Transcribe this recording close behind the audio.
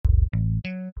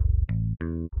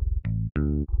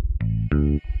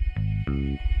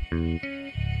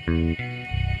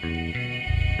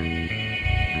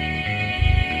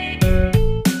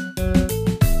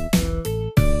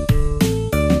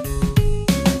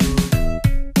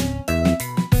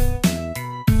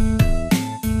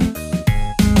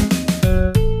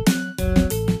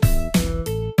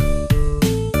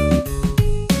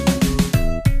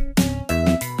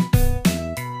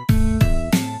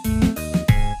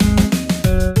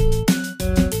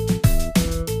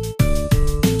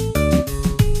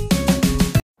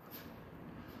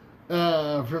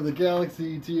from the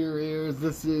galaxy to your ears.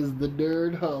 This is the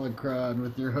Nerd Holocron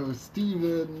with your host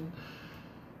Steven.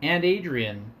 And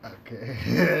Adrian. Okay.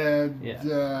 And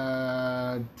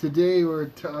today we're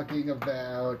talking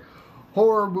about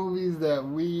horror movies that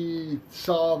we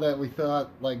saw that we thought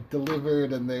like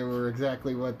delivered and they were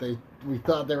exactly what we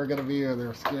thought they were going to be, or they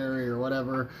were scary or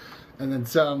whatever. And then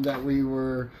some that we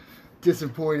were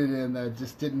disappointed in that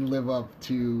just didn't live up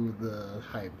to the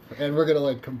hype. And we're going to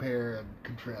like compare and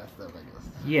contrast them, I guess.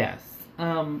 Yes.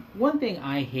 One thing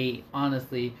I hate,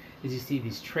 honestly, is you see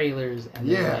these trailers and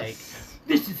they're like,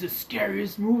 this is the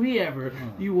scariest movie ever.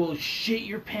 You will shit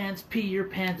your pants, pee your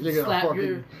pants, and slap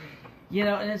your... You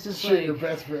know, and it's just shit like... your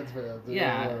best friend's pants.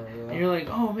 Yeah. And you're like,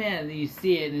 oh man, and you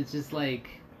see it and it's just like...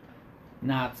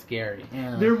 not scary.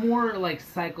 Yeah. They're more like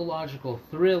psychological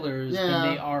thrillers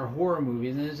than they are horror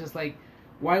movies, and it's just like,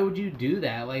 why would you do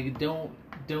that? Like, don't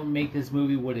make this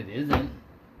movie what it isn't.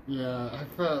 Yeah, I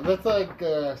found that's like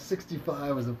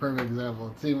 65 was a perfect example.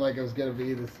 It seemed like it was gonna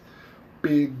be this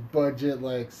big budget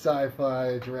like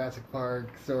sci-fi Jurassic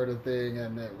Park sort of thing,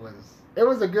 and it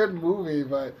was a good movie,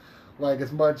 but like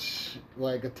as much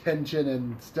like attention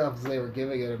and stuff as they were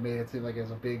giving it made it seem like it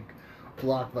was a big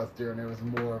blockbuster, and it was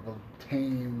more of a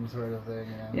tame sort of thing.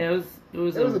 Yeah, it was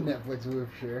a Netflix movie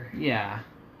for sure. Yeah,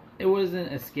 it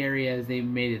wasn't as scary as they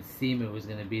made it seem it was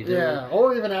going to be.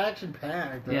 Or even action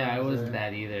packed. Yeah, it wasn't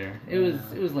that either. It was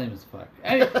lame as fuck.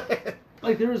 I mean,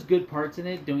 like there was good parts in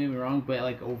it. Don't get me wrong, but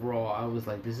like overall, I was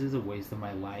like, this is a waste of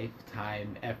my life,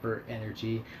 time, effort,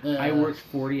 energy. Yeah. I worked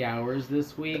 40 hours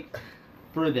this week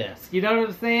for this. You know what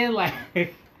I'm saying? Like,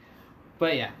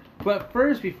 but yeah. But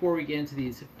first, before we get into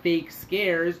these fake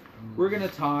scares, we're going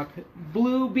to talk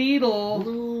Blue Beetle.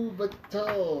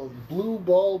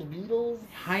 Blue-balled beetles?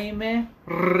 Jaime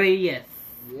Reyes.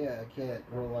 Yeah, I can't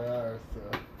roll my R's, so...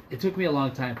 It took me a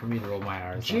long time for me to roll my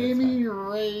R's. Jamie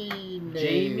Reyes.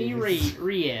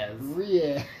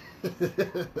 Reyes.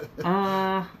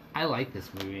 I like this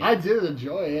movie. I did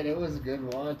enjoy it. It was a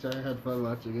good watch. I had fun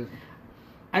watching it.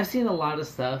 I've seen a lot of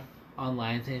stuff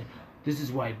online saying... this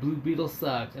is why Blue Beetle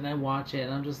sucked, and I watch it,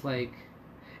 and I'm just like,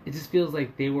 it just feels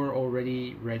like they were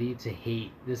already ready to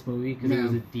hate this movie because it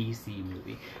was a DC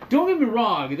movie. Don't get me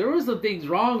wrong, there were some things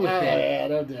wrong with it. Yeah,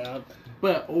 no doubt.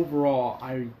 But overall,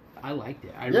 I liked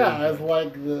it. It's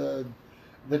like the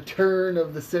turn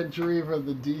of the century from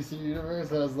the DC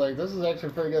universe. I was like, this is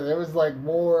actually pretty good. It was like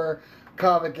more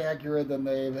comic accurate than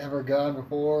they've ever gone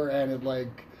before, and it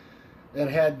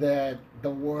had that the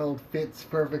world fits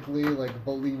perfectly, like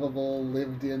believable,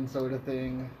 lived in sort of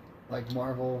thing, like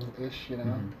Marvel-ish, you know.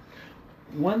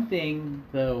 Mm-hmm. One thing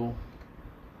though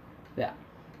that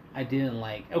I didn't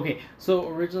like. Okay, so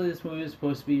originally this movie was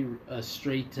supposed to be a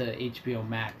straight to HBO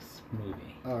Max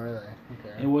movie. Oh really?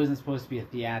 Okay. It wasn't supposed to be a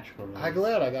theatrical release. I'm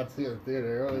glad I got to see it in the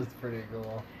theater. It was pretty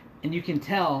cool. And you can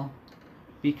tell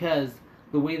because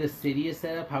the way the city is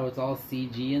set up, how it's all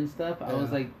CG and stuff. I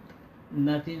was like,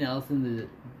 nothing else in the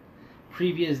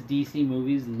previous DC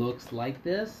movies looks like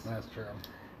this. That's true.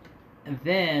 And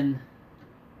then,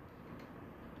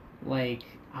 like,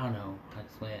 I don't know how to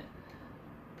explain it.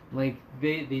 Like,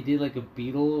 they did like a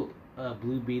Blue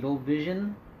Beetle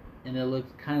vision, and it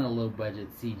looked kind of low budget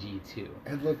CG too.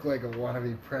 It looked like a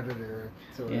wannabe Predator.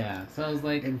 So I was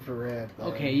like, infrared.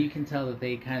 Okay, you can tell that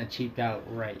they kind of cheaped out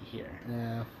right here.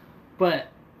 Yeah. But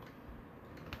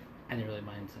I didn't really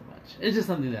mind so much. It's just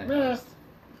something that I noticed.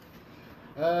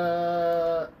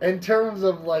 In terms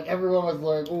of like everyone was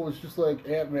like, oh, it's just like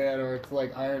Ant-Man or it's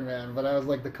like Iron Man, but I was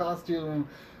like, the costume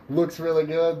looks really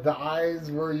good. The eyes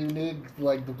were unique,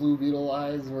 like the Blue Beetle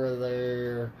eyes, where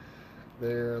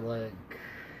they're like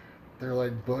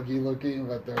buggy looking,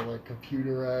 but they're like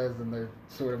computerized and they're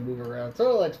sort of move around,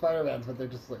 sort of like Spider-Man's, but they're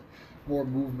just like more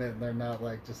movement. They're not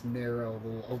like just narrow,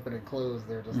 little open and close.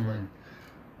 They're just like,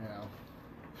 you know.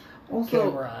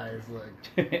 Also, camera eyes,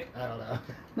 like, I don't know.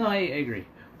 No, I agree.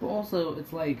 But also,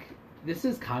 it's like, this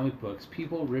is comic books.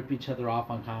 People rip each other off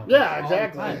on comic books. Yeah,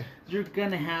 exactly. You're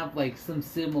gonna have, like, some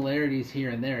similarities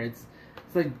here and there. It's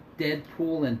like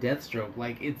Deadpool and Deathstroke.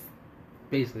 Like, it's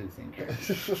basically the same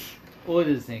character. Well, it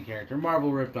is the same character.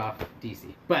 Marvel ripped off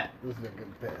DC. But... this is a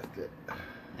good basket.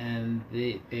 And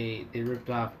they ripped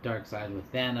off Darkseid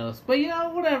with Thanos. But, you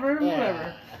know, whatever.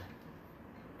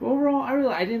 But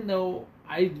overall, I didn't know...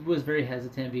 I was very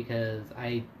hesitant because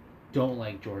I don't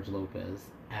like George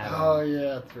Lopez at all. Oh,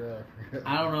 yeah, that's right.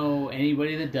 I don't know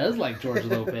anybody that does like George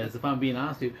Lopez, if I'm being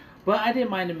honest with you. But I didn't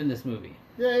mind him in this movie.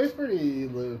 Yeah, he was pretty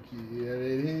low-key. I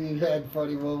mean, he had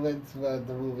funny moments, but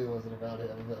the movie wasn't about him.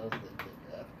 I was thinking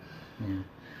that. Yeah.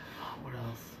 What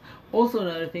else? Also,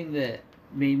 another thing that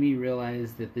made me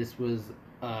realize that this was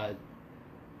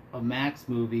a Max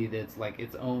movie that's like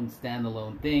its own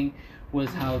standalone thing was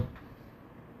how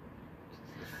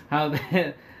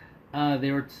that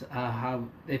how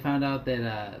they found out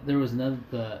that there was another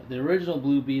the original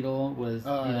Blue Beetle was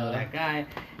that guy,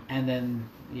 and then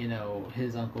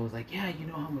his uncle was like, yeah,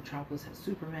 how Metropolis has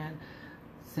Superman,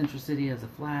 Central City has a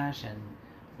Flash,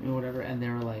 and whatever, and they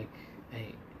were like,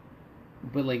 hey,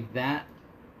 but like that,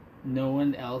 no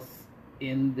one else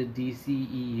in the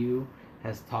DCEU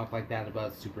has talked like that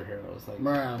about superheroes. Like,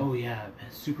 oh yeah,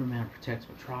 Superman protects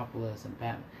Metropolis and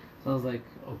Batman. So I was like,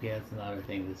 okay, that's another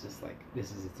thing that's just like,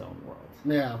 this is its own world.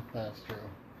 Yeah, that's true.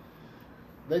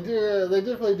 They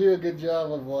definitely do a good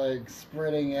job of like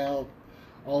spreading out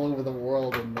all over the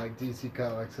world in like DC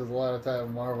Comics. Because a lot of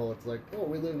time Marvel, it's like, oh,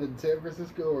 we live in San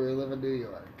Francisco or we live in New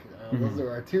York. Those are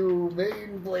our two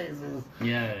main places.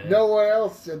 Yeah. Nowhere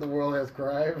else in the world has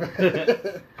crime. What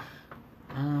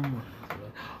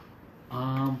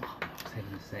was I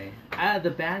gonna say? The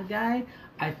bad guy,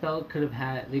 I felt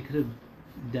they could have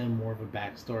done more of a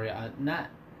backstory. Not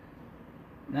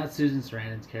Susan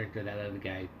Sarandon's character, that other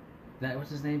guy.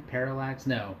 What's his name? Parallax?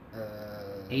 No.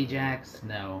 Ajax?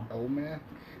 No. Omac?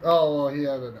 Oh, well, he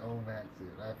had an Omac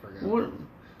suit. I forgot.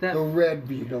 The Red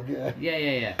Beetle guy.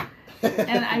 Yeah.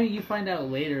 And I mean, you find out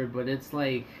later, but it's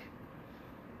like,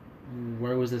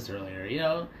 where was this earlier?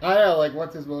 I know, like,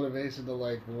 what's his motivation to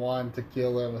like want to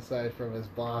kill him aside from his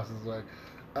boss is like,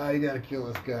 you gotta kill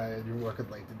this guy and you're working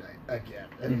late tonight again.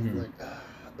 And he's like,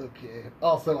 okay.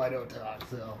 Also, I don't talk,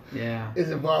 so yeah. Is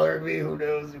it bothering me? Who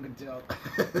knows? Who can tell?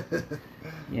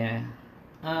 Yeah.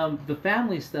 The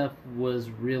family stuff was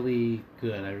really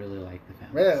good. I really liked the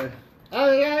family. Really? Stuff.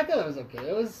 Oh yeah, I thought it was okay.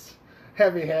 It was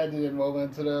heavy-handed in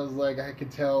moments, and I was like, I could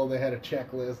tell they had a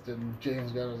checklist, and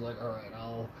James Gunn was like, all right,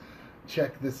 I'll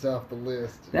check this off the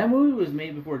list. That movie was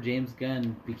made before James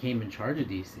Gunn became in charge of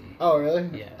DC. Oh, really?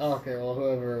 Yes. Oh, okay, well,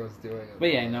 whoever was doing it.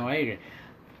 But yeah, no, I agree.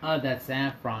 That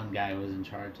Saffron guy was in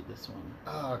charge of this one.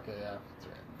 Oh, okay, yeah, that's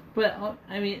right. But,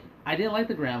 I mean, I didn't like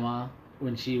the grandma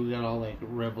when she got all, like,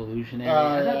 revolutionary.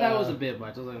 I thought that was a bit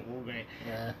much. I was like, okay.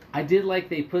 Yeah. I did like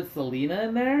they put Selena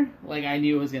in there. Like, I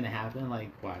knew it was going to happen. Like,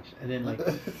 watch. And then, like...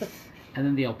 And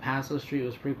then the El Paso street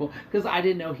was pretty cool. Because I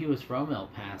didn't know he was from El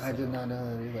Paso. I did not know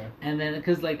that either. And then,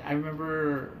 because, like, I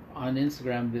remember on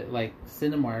Instagram that, like,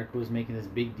 Cinemark was making this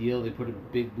big deal. They put a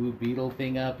big Blue Beetle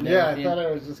thing up. And everything. I thought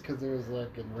it was just because it was,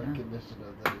 like, in recognition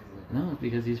of that. No, it's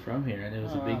because he's from here, and it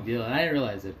was a big deal. And I didn't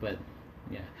realize it, but,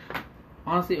 yeah.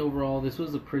 Honestly, overall, this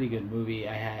was a pretty good movie.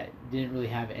 I didn't really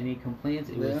have any complaints.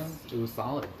 It was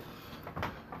solid.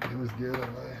 It was good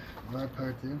on my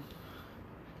part, too.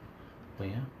 But,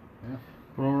 yeah. Yeah.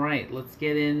 All right, let's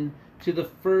get into the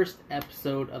first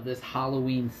episode of this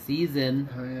Halloween season.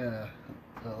 Oh yeah,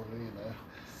 Halloween.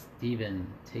 Steven,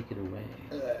 take it away.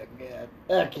 Oh god.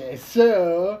 Okay,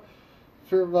 so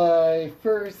for my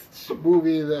first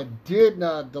movie that did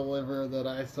not deliver that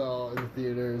I saw in the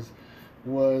theaters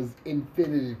was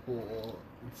Infinity Pool.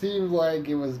 It seemed like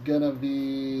it was gonna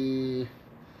be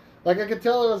like I could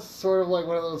tell it was sort of like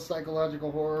one of those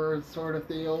psychological horror sort of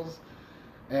deals.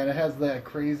 And it has that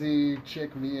crazy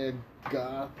chick, Mia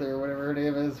Goth, or whatever her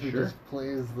name is, who just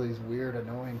plays these weird,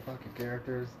 annoying fucking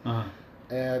characters. Uh-huh.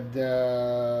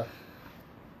 And,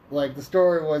 like, the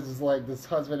story was, like, this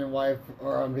husband and wife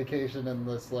are on vacation in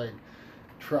this, like,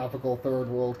 tropical third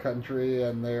world country,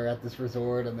 and they're at this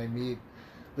resort, and they meet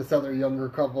this other younger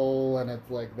couple, and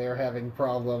it's, like, they're having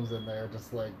problems, and they're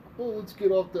just like, well, let's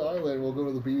get off the island, we'll go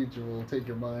to the beach, and we'll take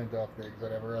your mind off things,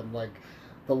 whatever, and, like...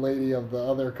 The lady of the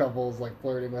other couple's like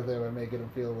flirting with him and making him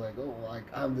feel like, oh, like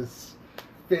I'm this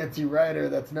fancy writer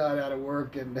that's not out of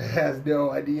work and has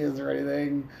no ideas or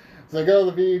anything. So they go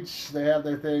to the beach, they have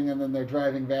their thing, and then they're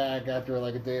driving back after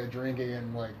like a day of drinking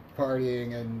and like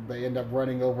partying, and they end up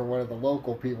running over one of the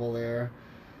local people there.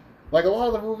 Like a lot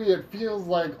of the movie, it feels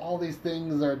like all these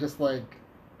things are just like,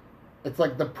 it's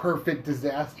like the perfect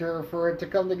disaster for it to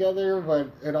come together,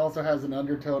 but it also has an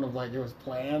undertone of like it was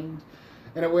planned.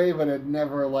 In a way, but it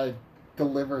never, like,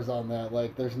 delivers on that.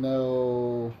 Like, there's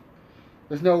no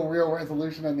real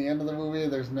resolution at the end of the movie.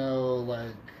 There's no,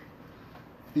 like,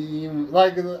 theme.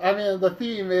 Like, I mean, the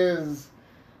theme is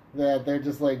that they're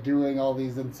just, like, doing all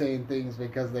these insane things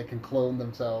because they can clone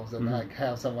themselves and, like,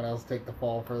 have someone else take the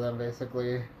fall for them,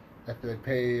 basically, after they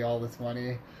pay all this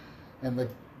money. And the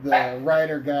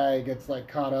writer guy gets, like,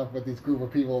 caught up with these group of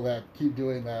people that keep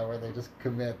doing that, where they just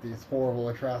commit these horrible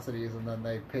atrocities, and then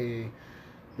they pay...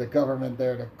 the government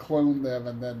there to clone them,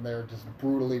 and then they're just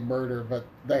brutally murdered, but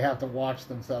they have to watch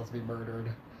themselves be murdered.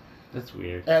 That's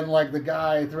weird. And, like, the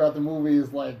guy throughout the movie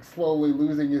is, like, slowly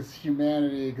losing his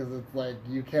humanity, because it's, like,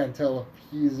 you can't tell if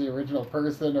he's the original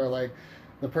person, or, like,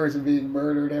 the person being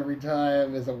murdered every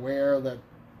time is aware that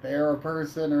they're a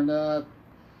person or not.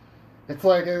 It's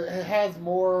like it has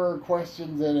more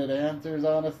questions than it answers,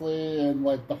 honestly, and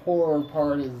like the horror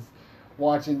part is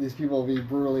watching these people be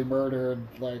brutally murdered,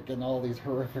 like in all these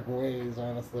horrific ways,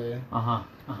 honestly.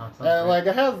 And like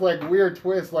it has like weird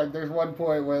twists. Like there's one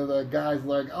point where the guy's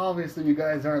like, obviously you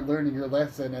guys aren't learning your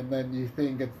lesson, and then you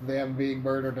think it's them being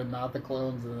murdered and not the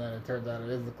clones, and then it turns out it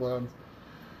is the clones.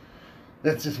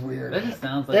 It's just weird. That just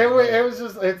sounds like it was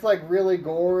just, it's like really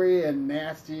gory and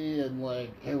nasty, and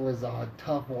like it was a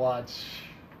tough watch.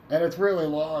 And it's really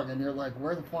long, and you're like,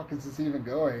 where the fuck is this even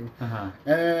going? And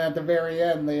then at the very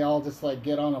end, they all just like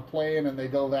get on a plane and they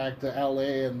go back to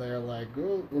LA, and they're like,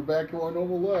 oh, we're back to our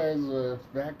normal lives, we're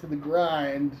back to the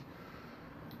grind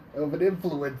of an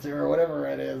influencer or whatever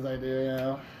it is I do, you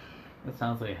know. That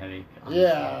sounds like a headache. Honestly.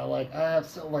 Yeah, like I have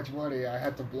so much money, I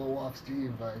have to blow off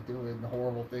steam by doing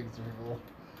horrible things to people.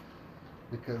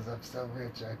 Because I'm so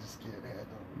rich, I just can't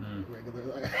handle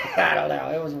regular life. I don't know,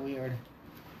 it was weird.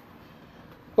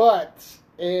 But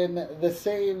in the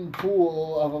same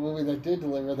pool of a movie that did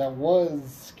deliver that was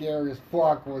scary as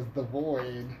fuck was The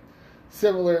Void.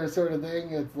 Similar sort of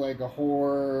thing. It's like a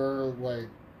horror,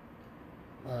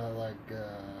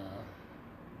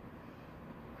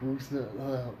 gruesome. What is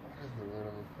the word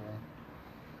I'm looking for?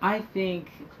 I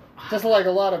think just like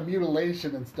a lot of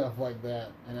mutilation and stuff like that.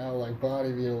 You know, like body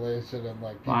mutilation and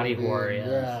like body horror.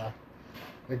 Yeah.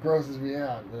 It grosses me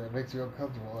out. It makes me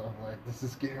uncomfortable. And I'm like, this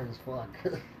is scary as fuck.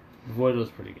 The Void was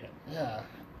pretty good. Yeah.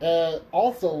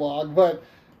 Also long, but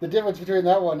the difference between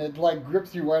that one, it like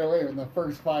grips you right away in the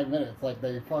first 5 minutes. Like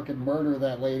they fucking murder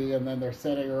that lady, and then they're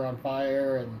setting her on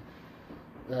fire, and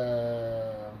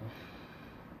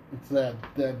it's that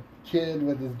kid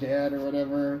with his dad or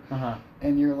whatever,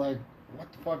 and you're like,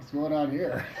 what the fuck is going on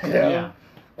here? You know? Yeah.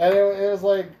 And it was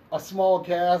like a small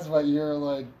cast, but you're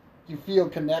like, you feel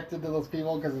connected to those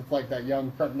people because it's like that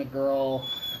young pregnant girl,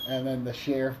 and then the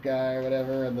sheriff guy or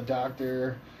whatever, and the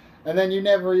doctor. And then you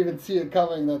never even see it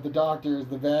coming that the doctor is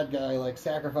the bad guy, like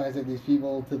sacrificing these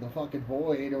people to the fucking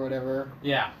void or whatever.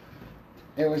 Yeah.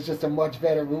 It was just a much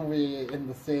better movie in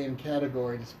the same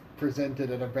category, just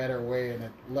presented in a better way, and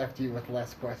it left you with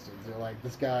less questions. You're like,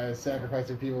 this guy is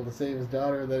sacrificing people to save his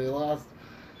daughter that he lost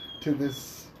to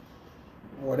this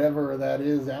whatever that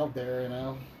is out there, you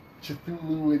know?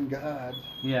 Cthulhu and God.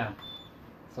 Yeah.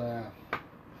 So, yeah.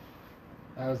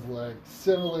 I was like,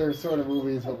 similar sort of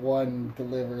movies, but one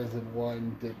delivers and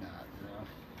one did not,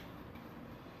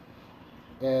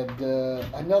 you know? And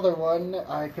another one,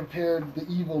 I compared the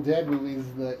Evil Dead movies,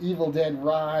 the Evil Dead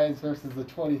Rise versus the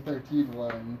 2013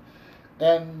 one.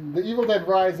 And the Evil Dead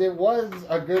Rise, it was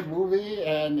a good movie,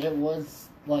 and it was,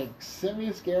 like,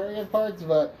 semi-scary in parts,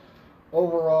 but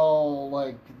overall,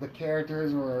 like, the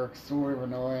characters were sort of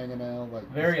annoying, you know? Like,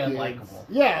 very unlikable.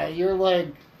 Yeah, you're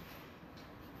like...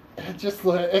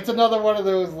 it's another one of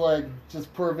those like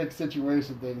just perfect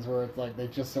situation things where it's like they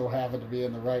just so happen to be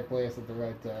in the right place at the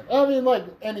right time. I mean, like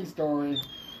any story,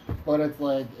 but it's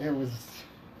like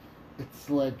it's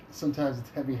like sometimes it's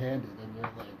heavy-handed, and you're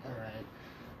like, all right,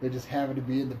 they just happen to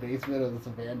be in the basement of this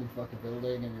abandoned fucking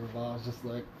building, and your mom's just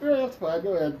like, yeah, that's fine,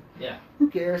 go ahead. Yeah. Who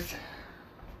cares?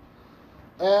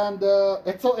 And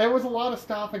it was a lot of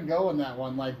stop and go in that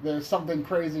one. Like there's something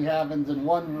crazy happens in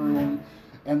one room.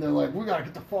 And they're like, we gotta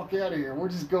get the fuck out of here. We're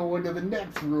just going to the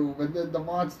next room, and then the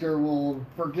monster will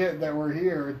forget that we're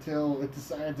here until it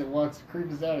decides it wants to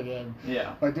creep us out again.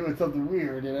 Yeah. By doing something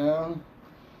weird, you know?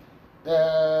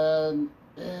 And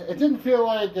it didn't feel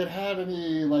like it had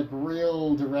any, like,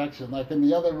 real direction. Like in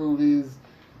the other movies,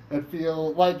 it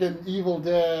feels like in Evil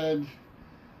Dead,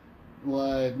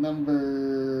 like,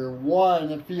 number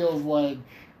 1, it feels like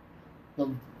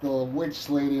the witch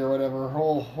lady or whatever,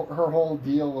 her whole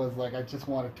deal was like, I just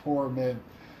want to torment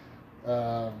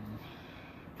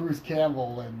Bruce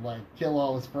Campbell and like kill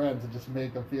all his friends and just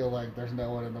make him feel like there's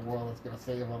no one in the world that's gonna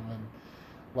save him, and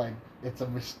like it's a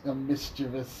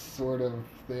mischievous sort of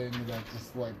thing that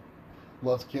just like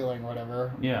loves killing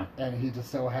whatever. Yeah. And he just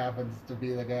so happens to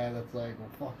be the guy that's like, well,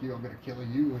 fuck you, I'm gonna kill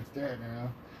you instead, you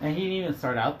know. And he didn't even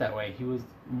start out that way. He was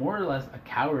more or less a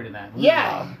coward in that movie.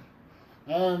 Yeah.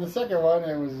 And the second one,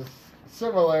 it was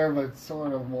similar, but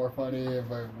sort of more funny,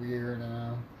 but weird, you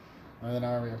know. And then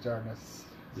Army of Darkness.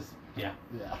 Yeah.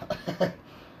 Yeah.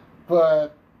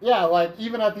 But, yeah, like,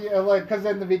 even at the, like, because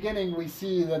in the beginning, we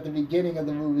see that the beginning of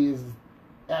the movie is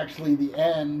actually the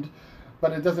end,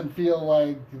 but it doesn't feel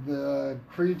like the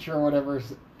creature or whatever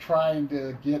is trying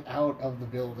to get out of the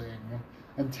building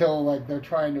until, like, they're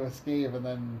trying to escape, and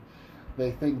then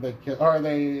they think they kill, or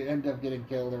they end up getting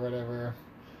killed or whatever.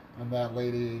 And that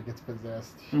lady gets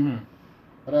possessed. Mm-hmm.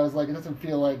 But I was like, it doesn't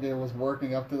feel like it was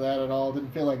working up to that at all. It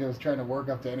didn't feel like it was trying to work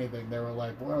up to anything. They were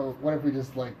like, well, what if we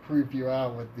just like creep you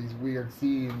out with these weird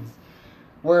scenes?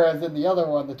 Whereas in the other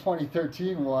one, the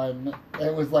 2013 one,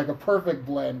 it was like a perfect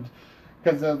blend.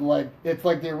 Because like it's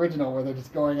like the original where they're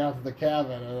just going out to the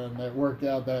cabin, and then it worked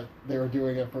out that they were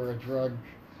doing it for a drug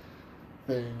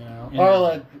thing, you know, Yeah. or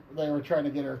like they were trying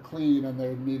to get her clean, and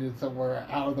they needed somewhere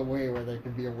out of the way where they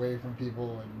could be away from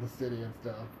people in the city and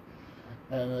stuff.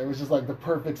 And it was just like the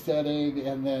perfect setting,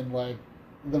 and then like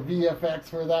the VFX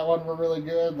for that one were really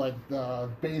good, like the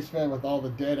basement with all the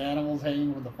dead animals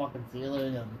hanging from the fucking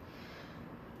ceiling,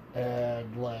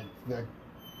 and like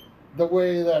the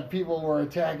way that people were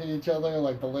attacking each other,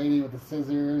 like the lady with the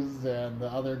scissors and the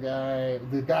other guy,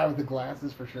 the guy with the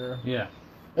glasses for sure. Yeah.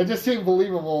 It just seemed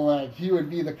believable, like he would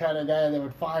be the kind of guy that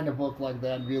would find a book like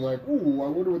that and be like, ooh, I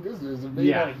wonder what this is. It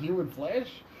made out of human flesh?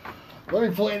 Let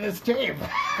me play this tape.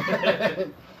 I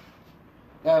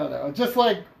don't know. Just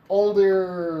like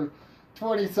older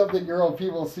 20-something-year-old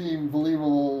people seem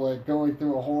believable, like going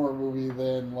through a horror movie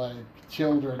than like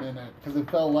children in it. Because it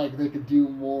felt like they could do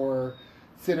more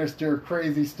sinister,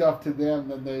 crazy stuff to them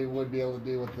than they would be able to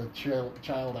do with the child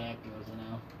actors, you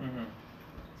know? Mm-hmm.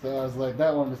 So I was like,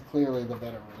 that one was clearly the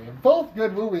better movie. Both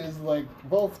good movies, like,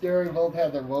 both scary, both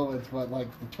had their moments, but, like,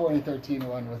 the 2013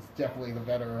 one was definitely the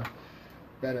better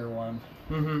one.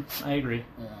 Mm-hmm. I agree.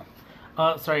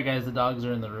 Yeah. Sorry, guys, the dogs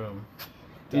are in the room.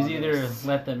 Please either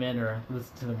let them in or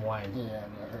listen to them whine. Yeah,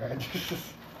 no, right.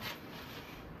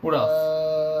 What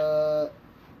else?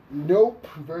 Nope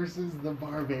versus the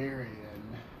Barbarian.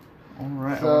 All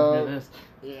right, I So, want to hear this.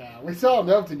 yeah, we saw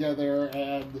Nope together,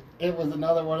 and it was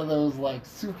another one of those, like,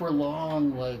 super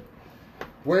long, like,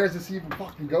 where's this even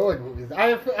fucking going movies.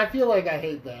 I feel like I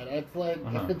hate that. It's like,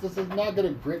 if it just is not going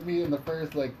to grip me in the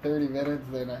first, like, 30 minutes,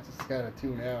 then I just kind of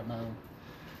tune out, and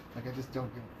I just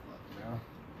don't give a fuck, you know?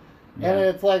 Yeah. And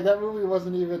it's like, that movie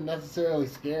wasn't even necessarily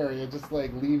scary. It just,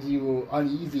 like, leaves you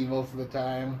uneasy most of the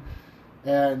time.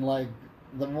 And, like,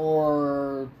 the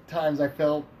more times I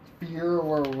felt fear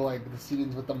were, like, the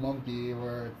scenes with the monkey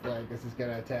where it's like, this is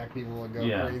going to attack people and go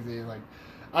crazy. Like,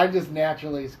 I'm just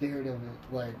naturally scared of,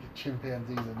 like,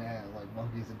 chimpanzees and like,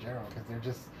 monkeys in general, because they're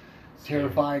just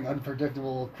terrifying,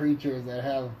 unpredictable creatures that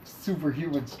have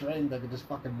superhuman strength that could just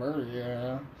fucking murder you, you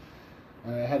know?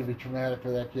 And it had to be traumatic for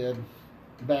that kid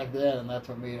back then, and that's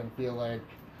what made him feel like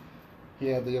he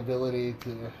had the ability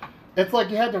to... It's like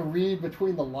you had to read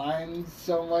between the lines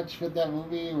so much with that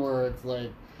movie, where it's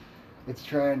like, it's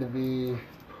trying to be...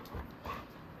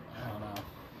 I don't know.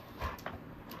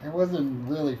 It wasn't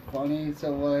really funny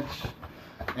so much,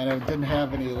 and it didn't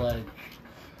have any, like,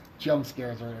 jump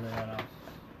scares or anything, I don't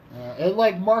know. It,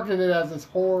 like, marketed it as this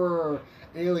horror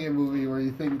alien movie where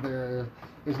you think there's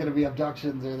going to be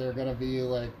abductions or they're going to be,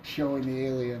 like, showing the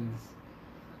aliens.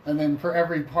 And then for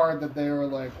every part that they were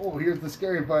like, oh, here's the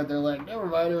scary part, they're like, never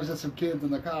mind, it was just some kids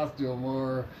in the costume,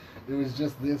 or it was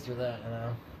just this or that, you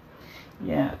know?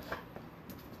 Yeah.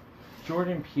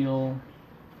 Jordan Peele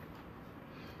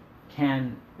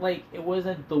can, like, it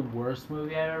wasn't the worst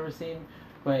movie I've ever seen,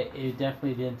 but it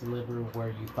definitely didn't deliver where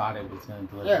you thought it was going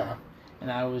to deliver. Yeah.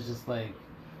 And I was just like,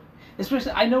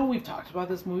 especially, I know we've talked about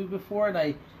this movie before, and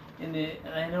I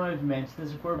know I've mentioned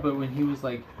this before, but when he was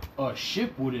like, a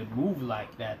ship wouldn't move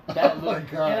like that. That oh my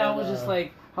God, and I was just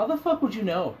like, how the fuck would you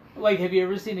know? Like, have you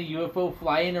ever seen a UFO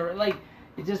fly in? Or, like,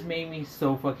 it just made me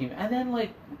so fucking... And then,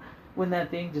 like, when that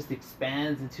thing just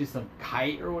expands into some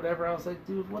kite or whatever, I was like,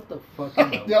 dude, what the fuck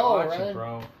am I watching, right?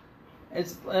 bro?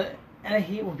 It's... and I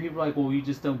hate when people are like, well, you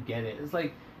just don't get it. It's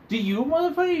like, do you,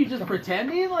 motherfucker? You just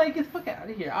pretending? Like, get the fuck out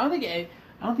of here. I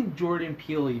don't think Jordan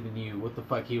Peele even knew what the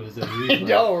fuck he was doing. I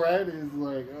know, right? He's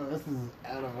like, oh, this is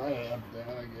out of my hands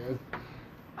now, I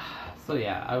guess. So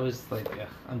yeah, I was like, yeah,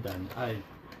 I'm done.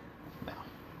 No.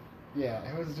 Yeah,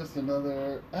 it was just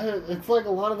another... It's like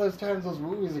a lot of those times those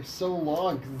movies are so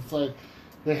long, because it's like,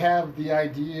 they have the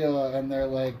idea, and they're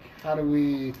like, how do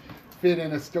we fit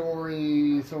in a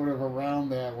story sort of around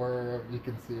that where you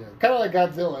can see it? Kind of like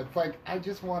Godzilla. It's like, I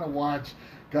just want to watch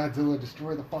Godzilla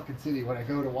destroy the fucking city when I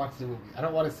go to watch the movie. I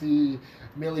don't want to see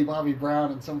Millie Bobby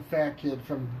Brown and some fat kid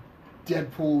from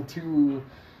Deadpool 2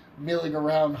 milling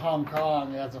around Hong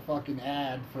Kong as a fucking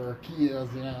ad for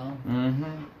Kias, you know?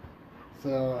 Mm-hmm.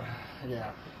 So,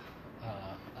 yeah.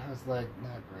 I was like,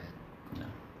 not great. No.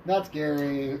 Not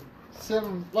scary.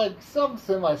 Some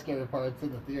semi-scary parts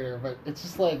in the theater, but it's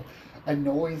just like a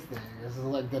noise thing. It's just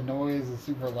like the noise is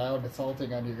super loud and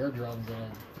assaulting on your eardrums,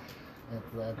 and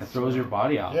That throws your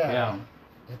body off. Yeah.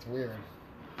 It's weird.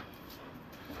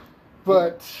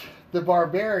 But the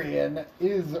Barbarian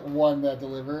is one that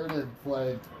delivered. It's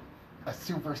like, a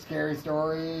super scary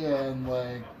story, and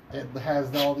like it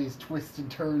has all these twists and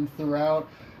turns throughout.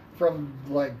 From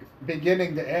like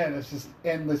beginning to end, it's just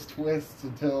endless twists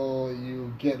until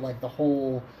you get like the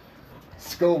whole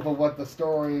scope of what the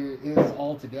story is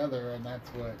altogether, and that's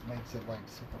what makes it like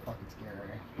super fucking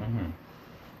scary. Mm-hmm.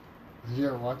 Did you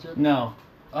ever watch it? No.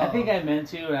 I think Oh. I meant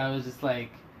to, and I was just like,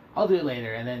 I'll do it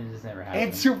later, and then it just never happened.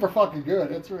 It's super fucking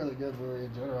good. It's a really good movie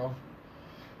in general.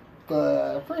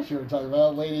 But I'm pretty sure we're talking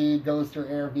about lady goes to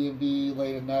her Airbnb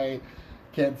late at night,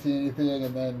 can't see anything,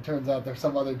 and then turns out there's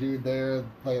some other dude there.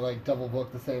 They like double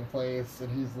book the same place, and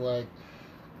he's like,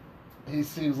 he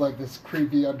seems like this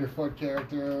creepy underfoot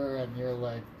character, and you're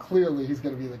like, clearly he's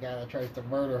gonna be the guy that tries to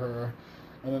murder her.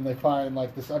 And then they find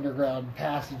like this underground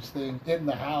passage thing in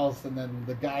the house, and then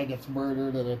the guy gets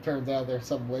murdered, and it turns out there's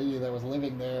some lady that was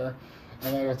living there.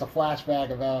 And then there's a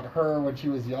flashback about her when she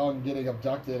was young getting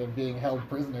abducted and being held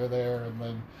prisoner there, and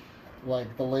then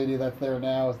like the lady that's there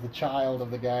now is the child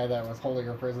of the guy that was holding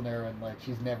her prisoner, and like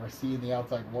she's never seen the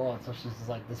outside world, so she's just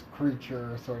like this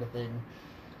creature sort of thing.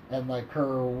 And like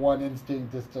her one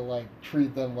instinct is to like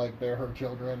treat them like they're her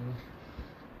children.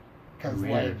 Cause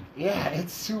like, yeah,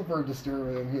 it's super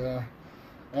disturbing, yeah.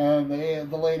 And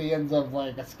the lady ends up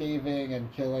like escaping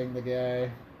and killing the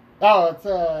guy. Oh,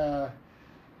 it's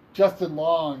Justin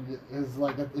Long is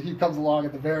like he comes along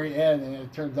at the very end, and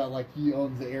it turns out like he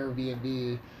owns the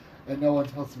Airbnb, and no one's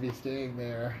supposed to be staying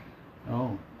there.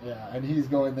 Oh. Yeah, and he's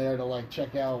going there to like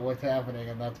check out what's happening,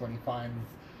 and that's when he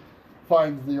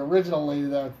finds the original lady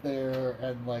that's there,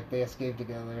 and like they escape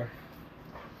together,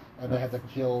 and they have to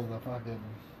kill the fucking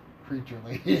creature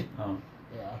lady. Oh.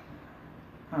 Yeah.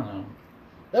 I don't know.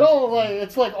 It all like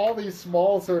it's like all these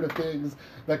small sort of things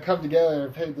that come together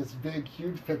and paint this big,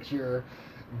 huge picture,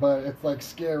 but it's like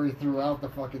scary throughout the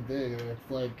fucking thing. And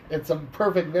it's like it's a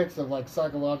perfect mix of like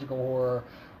psychological horror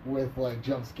with like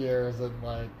jump scares and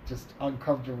like just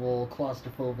uncomfortable,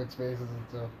 claustrophobic spaces and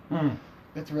stuff. Hmm.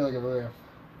 It's a really good movie.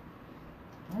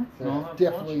 So Well,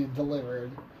 definitely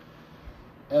delivered.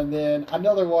 And then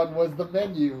another one was The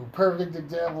Menu. Perfect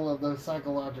example of those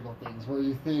psychological things where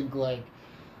you think like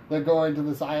they're going to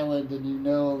this island and you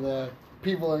know that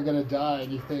people are going to die,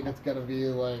 and you think it's going to be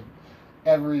like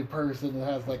every person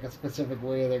has like a specific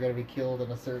way they're going to be killed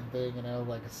in a certain thing, you know,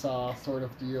 like a Saw sort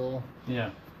of deal. Yeah.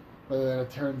 But then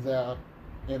it turns out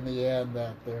in the end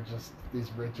that they're just these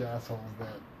rich assholes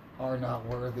that are not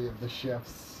worthy of the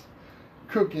chef's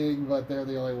cooking, but they're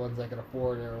the only ones that can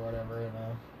afford it or whatever, you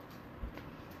know.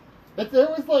 It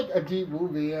was like a deep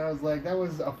movie. I was like, that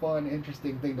was a fun,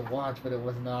 interesting thing to watch, but it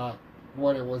was not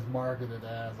what it was marketed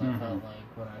as. I felt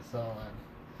like when I saw it.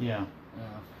 Yeah. Yeah.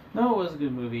 No, it was a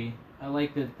good movie. I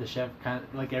like that the chef kind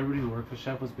of like everybody who worked with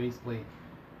chef was basically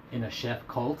in a chef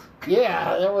cult.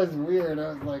 Yeah, that was weird.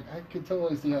 I was like, I could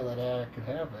totally see how that could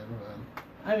happen, but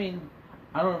I mean,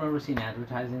 I don't remember seeing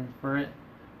advertising for it,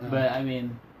 but I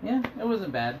mean, yeah, it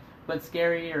wasn't bad. But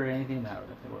scary or anything, no,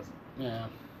 it wasn't. yeah.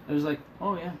 It was like,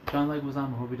 oh yeah, John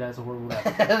Leguizamo, hope he dies a horrible death.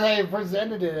 And they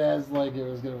presented it as like it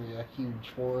was going to be a huge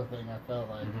horror thing. I felt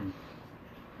like. Mm-hmm.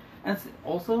 And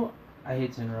also, I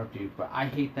hate to interrupt you, but I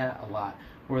hate that a lot,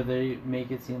 where they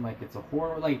make it seem like it's a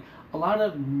horror. Like a lot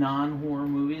of non-horror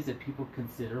movies that people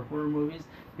consider horror movies,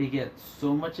 they get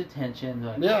so much attention.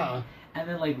 Like, Yeah. And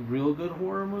then like real good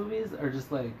horror movies are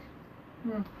just like,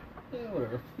 Yeah,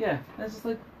 whatever. yeah, it's just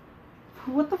like,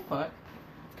 what the fuck?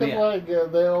 Because, Yeah.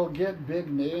 like, they'll get big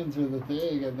names for the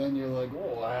thing, and then you're like,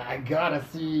 oh, I gotta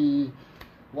see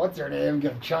what's her name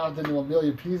get chopped into a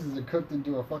million pieces and cooked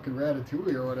into a fucking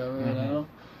ratatouille or whatever, you know?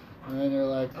 And then you're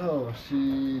like, oh,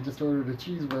 she just ordered a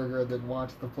cheeseburger and then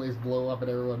watched the place blow up and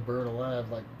everyone burn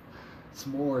alive, like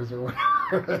s'mores or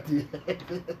whatever at the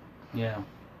end. Yeah.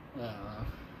 I don't know.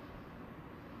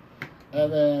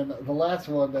 And then the last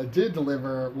one that did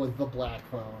deliver was The Black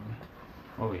Phone.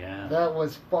 Oh yeah. That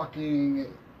was fucking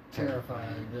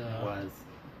terrifying. Yeah. It was.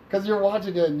 Because you're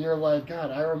watching it and you're like,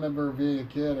 God, I remember being a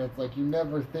kid. It's like you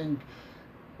never think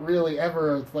really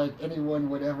ever it's like anyone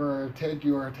would ever take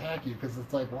you or attack you, because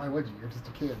it's like, why would you? You're just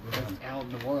a kid. You're just out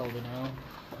in the world, you know?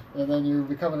 And then you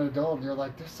become an adult and you're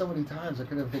like, there's so many times I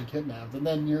could have been kidnapped. And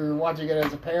then you're watching it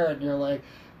as a parent and you're like,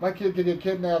 my kid could get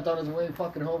kidnapped on his way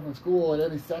fucking home from school at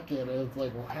any second. And it's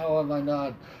like, well, how am I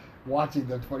not watching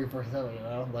them 24/7, you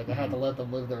know? Like, I had to let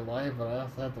them live their life, but I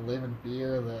also have to live in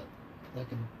fear that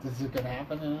this is going to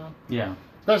happen, you know? Yeah.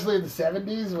 Especially in the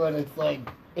 70s when it's like,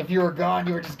 if you were gone,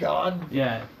 you were just gone.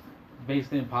 Yeah.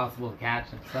 Basically impossible to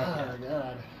catch and stuff. Oh,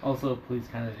 God. Also, police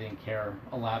kind of didn't care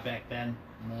a lot back then.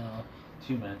 No.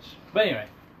 Too much. But anyway.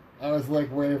 I was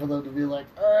like waiting for them to be like,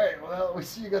 all right, well, we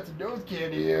see you got some nose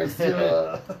candy here,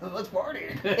 so let's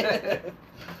party.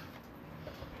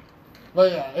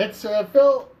 But yeah, it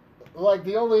felt like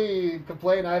the only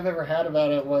complaint I've ever had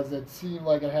about it was it seemed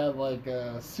like it had like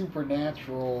a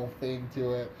supernatural thing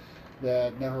to it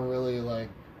that never really like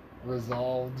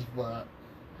resolved. But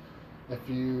if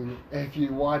you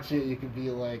watch it, you can be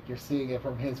like you're seeing it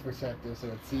from his perspective, so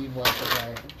it seemed like the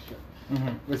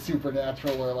guy was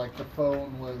supernatural, or like the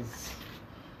phone was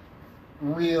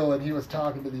real and he was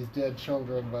talking to these dead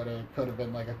children, but it could have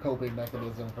been like a coping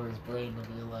mechanism for his brain to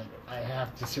be like, I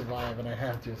have to survive and I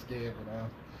have to escape, you know.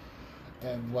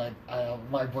 And like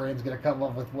my brain's gonna come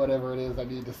up with whatever it is I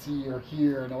need to see or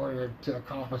hear in order to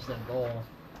accomplish that goal.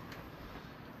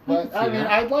 But I mean,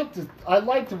 I'd like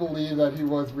to believe that he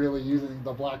was really using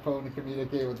the black phone to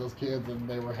communicate with those kids, and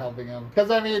they were helping him.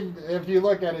 Because I mean, if you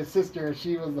look at his sister,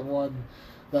 she was the one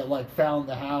that like found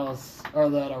the house, or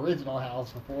that original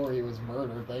house, before he was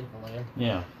murdered. Thankfully.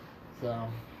 Yeah. So,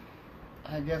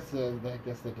 I guess they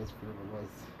just prove it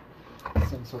was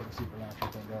some sort of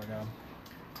supernatural thing going on.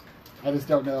 I just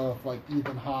don't know if like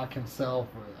Ethan Hawke himself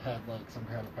had like some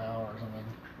kind of power or something.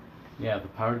 Yeah, the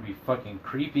power to be fucking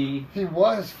creepy. He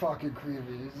was fucking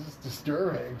creepy. He's just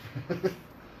disturbing.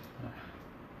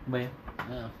 Man,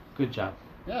 yeah. Good job.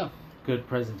 Yeah. Good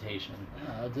presentation.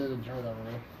 Yeah, I did enjoy that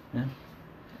movie. Yeah.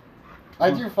 I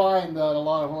do find that a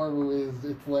lot of horror movies,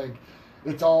 it's like,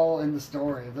 it's all in the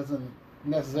story. It doesn't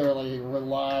necessarily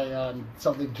rely on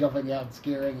something jumping out and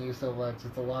scaring you so much.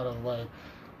 It's a lot of like,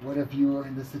 what if you were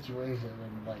in this situation,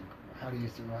 and like, how do you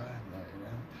survive that, you know?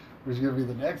 Which is going to be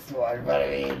the next one, but I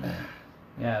mean...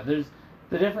 Yeah, there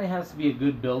definitely has to be a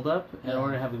good build-up. In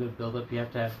order to have a good build-up, you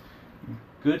have to have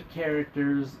good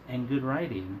characters and good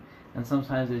writing. And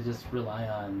sometimes they just rely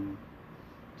on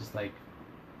just like,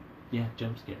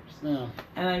 jump scares. Yeah.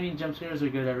 And I mean, jump scares are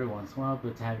good every once in a while,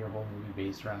 but to have your whole movie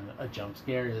based around a jump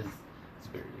scare is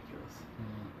very ridiculous.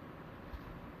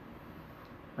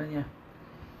 But yeah.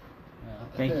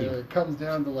 Thank you. It comes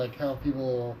down to like how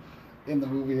people in the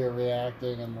movie are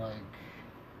reacting, and like,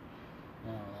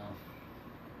 I don't know.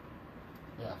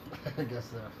 Yeah, I guess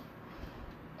they're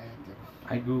acting.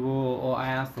 I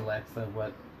asked Alexa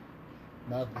what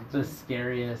the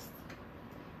scariest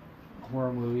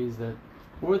horror movies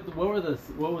what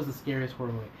was the scariest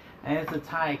horror movie? And it's a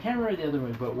tie. I can't remember the other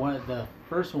one, but the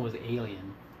first one was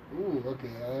Alien. Ooh, okay,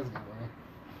 yeah, that's a good one.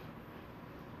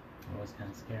 It was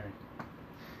kind of scary.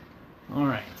 All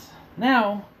right,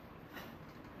 now,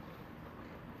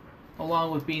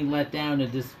 along with being let down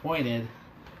and disappointed,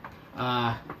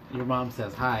 your mom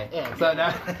says hi. Yeah. So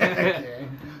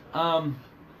no,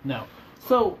 no.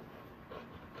 So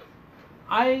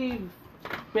I've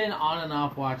been on and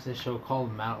off watching this show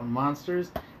called Mountain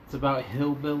Monsters. It's about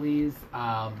hillbillies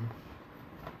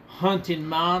hunting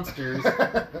monsters,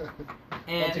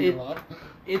 and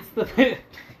it's the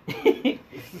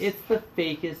it's the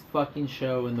fakest fucking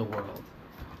show in the world.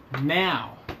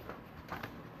 Now,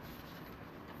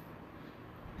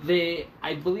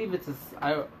 I believe it's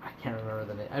I can't remember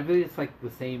the name. I believe it's like the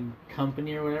same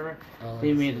company or whatever.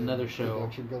 They made another show.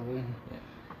 Yeah.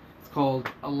 It's called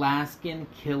Alaskan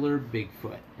Killer Bigfoot.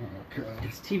 Oh, God.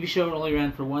 It's a TV show. It only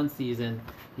ran for one season.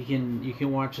 You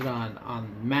can watch it on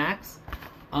Max.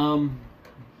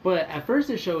 But at first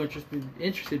the show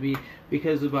interested me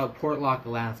because it's about Portlock,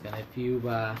 Alaska. And if you've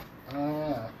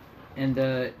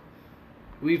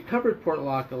we've covered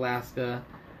Portlock, Alaska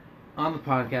on the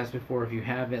podcast before. If you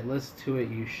haven't listened to it,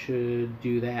 you should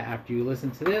do that after you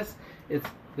listen to this. It's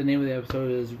the name of the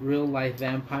episode is Real Life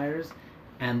Vampires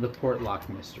and the Portlock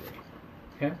Mystery.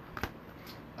 Okay?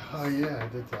 Oh yeah, I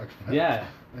did talk about Yeah.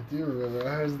 I do remember.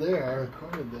 I was there. I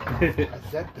recorded that.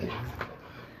 I said things.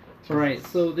 Alright,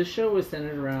 so the show is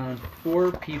centered around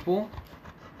 4 people.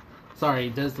 Sorry,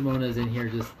 Desdemona's in here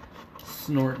just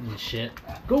snorting shit.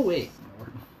 Go away.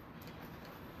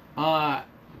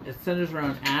 It centers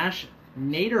around Ash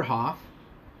Naderhoff,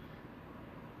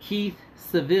 Keith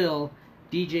Seville,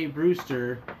 DJ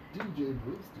Brewster,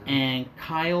 and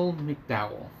Kyle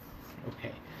McDowell.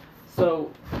 Okay,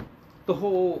 so the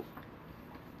whole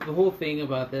thing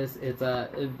about this it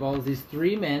involves these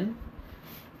 3 men,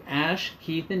 Ash,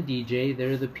 Keith, and DJ.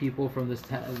 They're the people from this.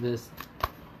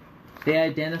 They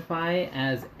identify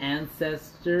as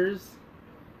ancestors,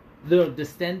 the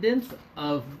descendants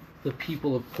of the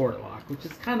people of Portlock, which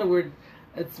is kind of weird.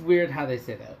 It's weird how they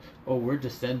say that. Oh, we're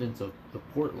descendants of the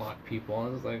Portlock people.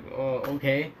 And it's like, oh,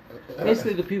 okay.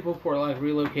 Basically, the people of Portlock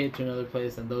relocate to another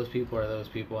place, and those people are those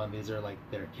people, and these are like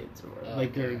their kids or whatever.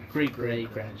 Like their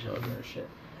great-great-grandchildren or shit.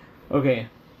 Okay.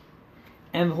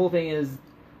 And the whole thing is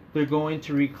they're going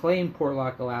to reclaim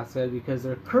Portlock, Alaska, because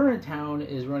their current town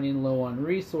is running low on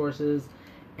resources,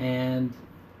 and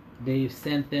they've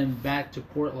sent them back to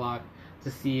Portlock to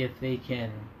see if they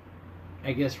can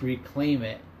I guess, reclaim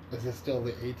it. Is this still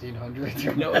the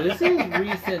 1800s? No, this is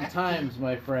recent times,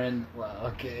 my friend.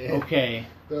 Wow, okay. Okay.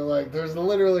 They're like, there's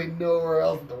literally nowhere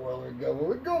else in the world we can go. Well,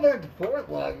 we can go back to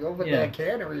Portland, open that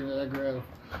cannery background.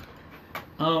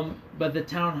 But the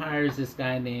town hires this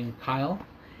guy named Kyle.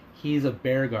 He's a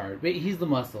bear guard. He's the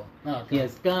muscle. Oh, okay. He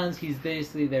has guns. He's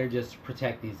basically there just to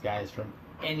protect these guys from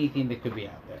anything that could be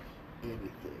out there. Anything.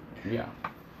 Yeah.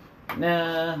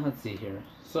 Nah, let's see here.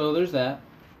 So there's that.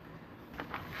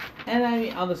 And I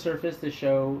mean, on the surface, the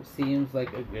show seems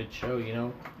like a good show, you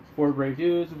know. 4 brave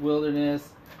dudes, wilderness.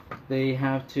 They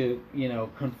have to, you know,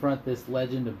 confront this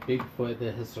legend of Bigfoot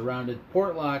that has surrounded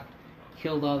Portlock,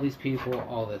 killed all these people,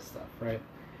 all this stuff, right?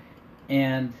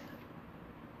 And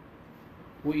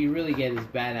what you really get is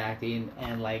bad acting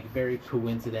and, like, very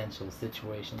coincidental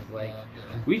situations. Like,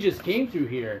 we just came through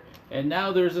here, and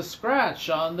now there's a scratch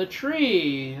on the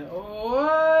tree.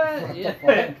 What?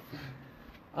 Yeah.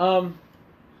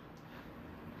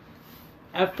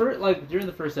 At first, like, during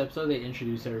the first episode, they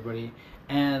introduce everybody,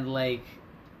 and, like,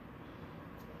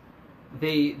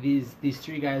 these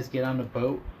 3 guys get on a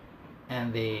boat,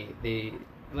 and they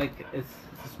like, it's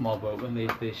a small boat, and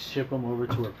they ship them over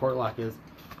to where Portlock is,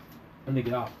 and they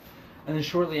get off. And then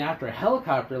shortly after, a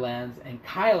helicopter lands, and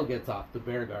Kyle gets off, the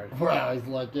bear guard. Wow, he's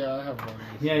like, yeah, I have one of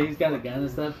these. Yeah, he's got a gun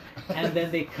and stuff. And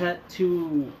then they cut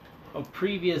to a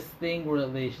previous thing where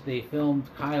they filmed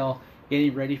Kyle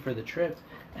getting ready for the trip,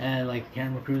 and, like, the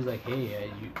camera crew's like, hey,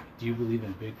 do you believe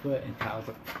in Bigfoot? And Kyle's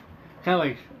like, kind of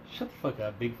like, shut the fuck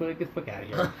up, Bigfoot, get the fuck out of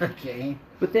here. Okay.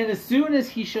 But then as soon as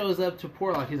he shows up to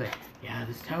Portlock, he's like, yeah,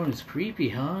 this town is creepy,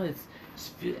 huh?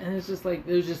 And it's just like,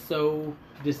 it was just so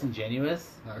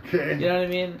disingenuous. Okay. You know what I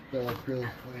mean? They're like really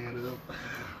playing it up.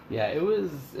 Yeah, it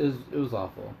was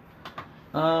awful.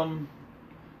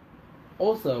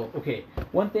 Also, okay,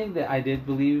 one thing that I did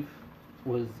believe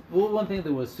was, well, one thing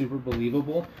that was super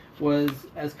believable was,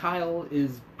 as Kyle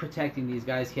is protecting these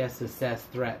guys, he has to assess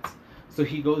threats. So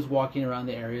he goes walking around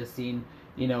the area, seeing,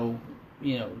 you know,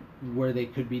 where they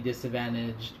could be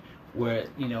disadvantaged, where,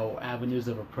 you know, avenues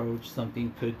of approach,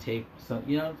 something could take some,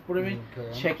 you know what I mean?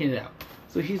 Okay. Checking it out.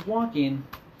 So he's walking,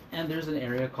 and there's an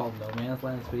area called No Man's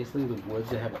Land. It's basically the woods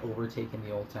that have overtaken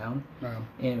the old town. Oh.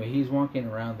 Anyway, he's walking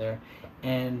around there,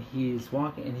 and he's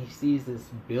walking, and he sees this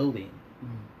building.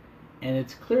 And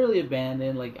it's clearly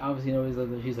abandoned. Like, obviously nobody's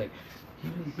lived there. He's like,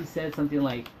 he said something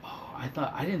like, oh,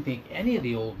 I didn't think any of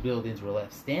the old buildings were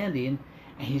left standing.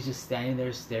 And he's just standing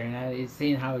there staring at it. He's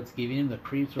saying how it's giving him the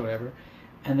creeps or whatever.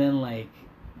 And then, like,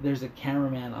 there's a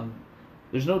cameraman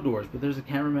there's no doors, but there's a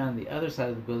cameraman on the other side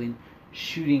of the building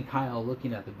shooting Kyle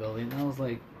looking at the building. And I was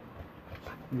like,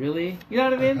 really? You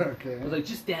know what I mean? Okay. I was like,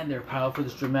 just stand there, Kyle, for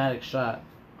this dramatic shot.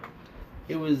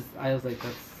 I was like,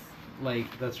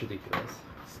 that's ridiculous.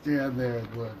 Stand there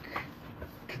and look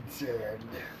concerned.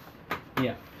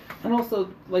 Yeah. And also,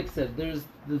 like I said, there's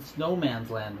this No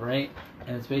Man's Land, right?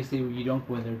 And it's basically where you don't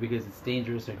go in there because it's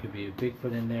dangerous. There could be a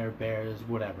Bigfoot in there, bears,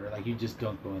 whatever. Like, you just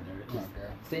don't go in there.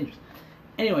 It's dangerous.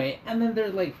 Anyway, and then they're,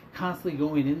 like, constantly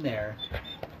going in there.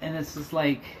 And it's just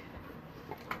like,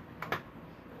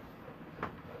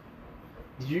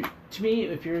 to me,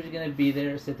 if you're going to be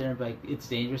there, sit there and be like, it's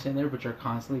dangerous in there, but you're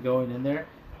constantly going in there,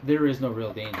 there is no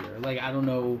real danger. Like, I don't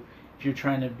know if you're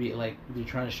trying to be, like, you're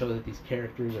trying to show that these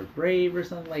characters are brave or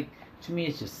something. Like, to me,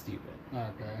 it's just stupid.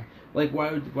 Okay. Like,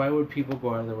 why would people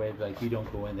go out of their way to be like, you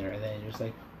don't go in there, and then you're just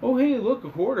like, oh, hey, look, a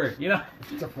quarter, you know?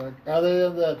 What the fuck? Are they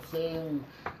in that same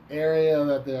area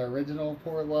that the original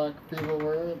Portlock people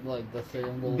were? Like, the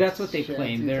same little That's what they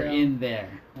claim. They're town? in there.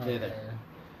 Okay. They're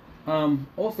there.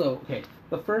 Also, okay,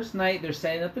 the first night they're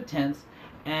setting up the tents,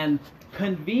 and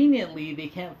conveniently they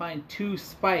can't find 2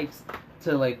 spikes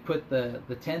to, like, put the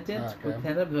tent in. Okay. Put the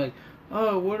tent up. They're like,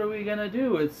 oh, what are we gonna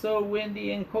do? It's so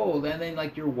windy and cold. And then,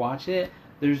 like, you're watching it.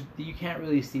 You can't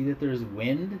really see that there's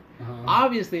wind.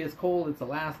 Obviously, it's cold. It's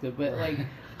Alaska, but like,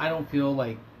 I don't feel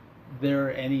like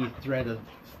there any threat of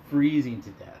freezing to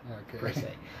death per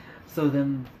se. So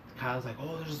then Kyle's like,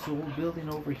 oh, there's this old building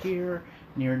over here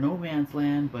near No Man's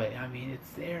Land, but I mean,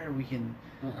 it's there. We can.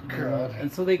 Oh, God.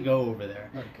 And so they go over there.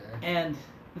 Okay. And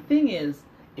the thing is,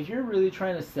 if you're really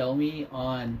trying to sell me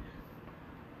on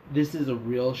this is a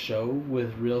real show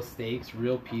with real stakes,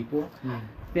 real people,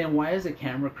 then why is a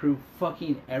camera crew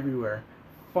fucking everywhere,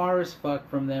 far as fuck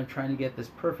from them trying to get this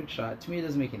perfect shot? To me, it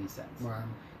doesn't make any sense. Wow.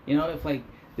 You know, if, like,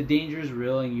 the danger is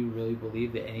real and you really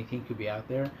believe that anything could be out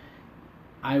there,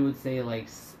 I would say, like,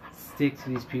 stick to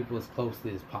these people as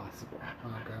closely as possible.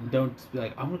 Okay. Don't be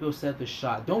like, I'm going to go set up the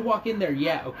shot. Don't walk in there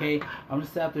yet, okay? I'm going to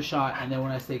set up the shot, and then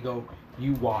when I say go,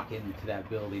 you walk into that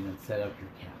building and set up your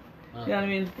camp. Okay. You know what I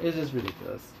mean? It's just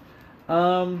ridiculous.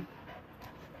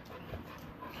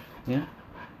 Yeah.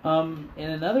 In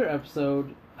another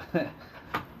episode,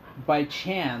 by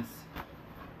chance,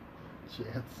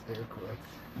 air quotes,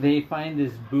 they find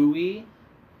this buoy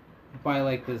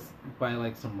by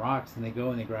some rocks, and they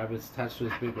go and they grab it. It's attached to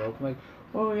this big rope. I'm like,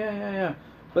 oh yeah.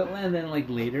 But and then like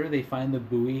later they find the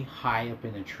buoy high up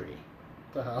in a tree.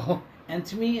 The hell? And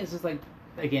to me, it's just like,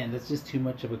 again, that's just too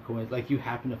much of a coincidence. Like, you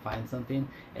happen to find something,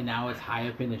 and now it's high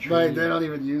up in a tree. Like, they don't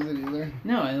even use it either?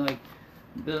 No, and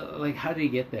like, how did he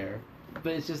get there?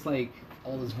 But it's just like...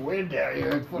 all this wind out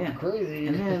here, it's fucking crazy.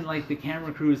 And then, like, the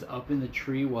camera crew is up in the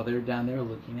tree while they're down there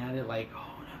looking at it, like, oh,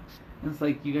 no. And it's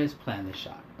like, you guys planned this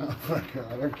shot. Oh, my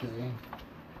God, okay.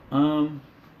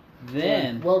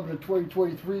 Then... Like, welcome to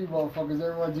 2023, motherfuckers.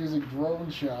 Everyone's using drone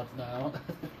shots now.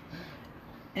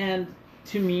 And...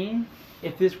 to me,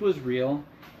 if this was real,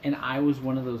 and I was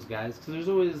one of those guys, because there's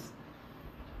always,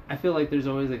 I feel like there's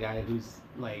always a guy who's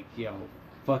like, yo,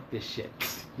 fuck this shit.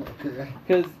 Okay.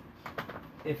 Because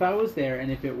if I was there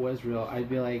and if it was real, I'd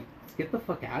be like, let's get the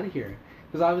fuck out of here.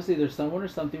 Because obviously there's someone or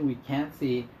something we can't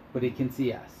see, but it can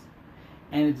see us.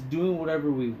 And it's doing whatever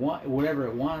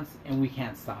it wants, and we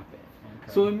can't stop it.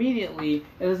 Okay. So immediately,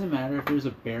 it doesn't matter if there's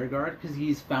a bear guard, because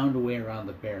he's found a way around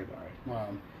the bear guard. Wow.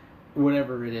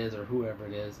 Whatever it is or whoever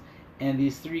it is, and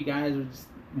these three guys are just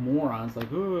morons,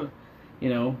 like, oh,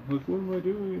 like, what am I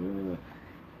doing?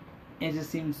 It just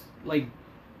seems like,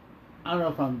 I don't know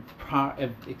if I'm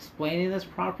explaining this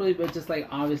properly, but just like,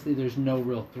 obviously there's no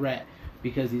real threat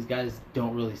because these guys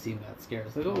don't really seem that scared.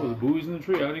 It's like, oh, the buoy's in the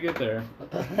tree, how'd you get there?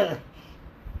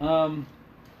 And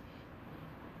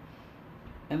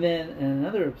then in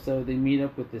another episode, they meet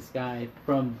up with this guy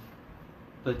from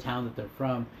the town that they're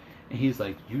from. And he's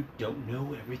like, you don't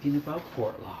know everything about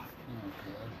Portlock.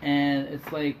 And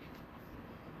it's like,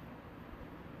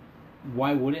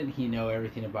 why wouldn't he know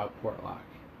everything about Portlock?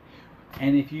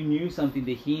 And if you knew something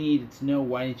that he needed to know,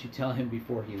 why didn't you tell him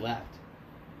before he left?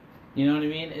 You know what I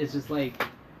mean? It's just like,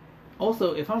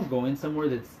 also, if I'm going somewhere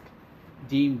that's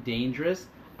deemed dangerous,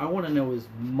 I want to know as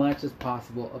much as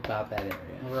possible about that area.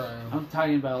 Right. I'm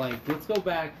talking about, like, let's go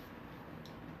back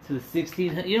to the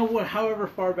 1600s, however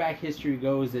far back history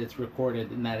goes, it's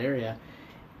recorded in that area,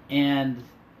 and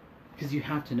because you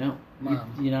have to know,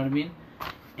 you know what I mean?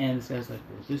 And this guy's like,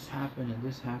 well, this happened and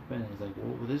this happened, and he's like,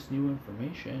 well, this new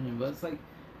information, and but it's like,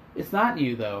 it's not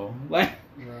new though, like,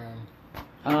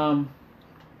 yeah,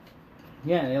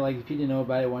 like, if you didn't know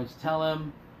about it, why don't you tell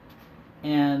him?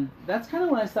 And that's kind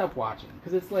of when I stopped watching,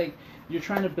 because it's like, you're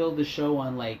trying to build the show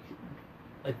on, like,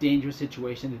 a dangerous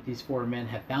situation that these four men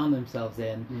have found themselves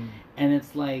in, and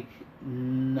it's like,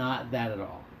 not that at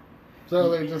all. So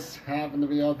they just happen to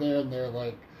be out there and they're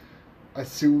like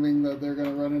assuming that they're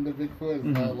gonna run into Bigfoot. It's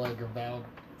not like about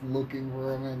looking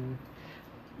for him. And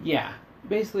yeah,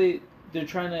 basically they're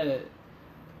trying to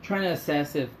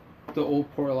assess if the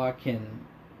old Portlock can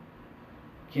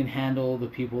handle the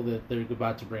people that they're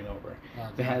about to bring over. Okay.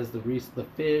 If it has the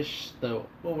fish,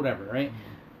 whatever, right?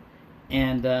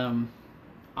 And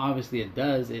obviously it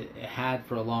does. It had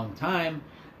for a long time.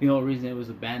 The only reason it was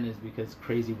abandoned is because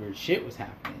crazy weird shit was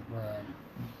happening. Right.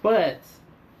 But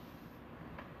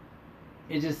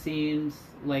it just seems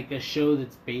like a show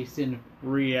that's based in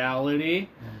reality.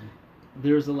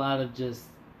 There's a lot of just,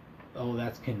 oh,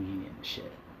 that's convenient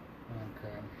shit.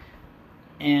 Okay.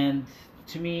 And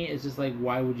to me, it's just like,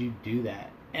 why would you do that?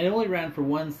 And it only ran for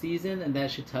one season, and that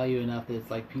should tell you enough that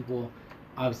it's like, people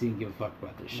obviously didn't give a fuck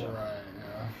about this show. Right,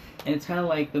 yeah. And it's kind of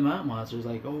like the mountain monsters,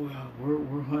 like, oh yeah,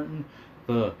 we're hunting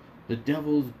the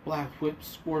devil's black whip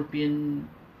scorpion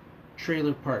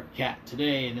trailer park cat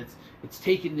today, and it's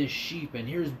taking this sheep, and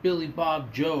here's Billy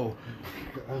Bob Joe.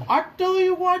 I tell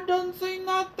you what, don't say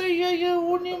nothing,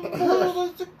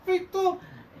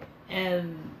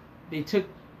 and they took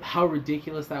how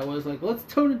ridiculous that was, like, let's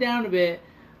tone it down a bit,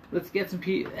 let's get some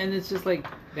people, and it's just like,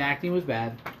 the acting was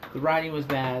bad, the writing was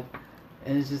bad,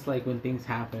 and it's just like, when things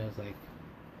happen, it's like,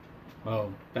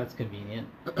 oh, that's convenient.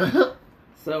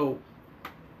 So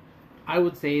I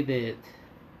would say that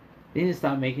they need to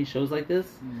stop making shows like this.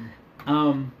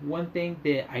 One thing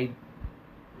that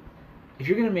if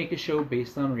you're gonna make a show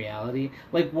based on reality,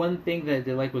 like, one thing that I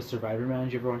did like was Survivor Man.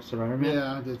 Did you ever watch Survivor Man?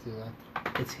 Yeah, I did see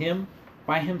that. It's him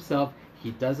by himself. He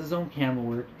does his own camera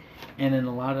work, and in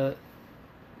a lot of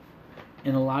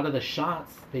the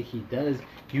shots that he does,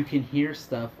 you can hear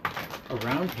stuff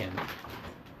around him.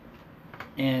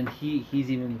 And he's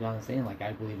even gone saying, like,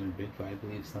 I believe in Bigfoot. I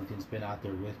believe something's been out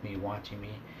there with me, watching me,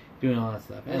 doing all that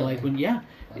stuff. And like,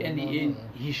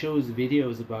 he shows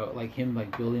videos about, like, him,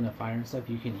 like, building a fire and stuff.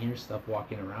 You can hear stuff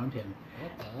walking around him.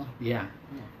 What the hell? Yeah.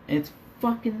 And it's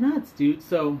fucking nuts, dude.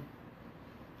 So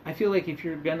I feel like if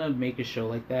you're gonna make a show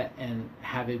like that and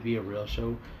have it be a real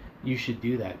show, you should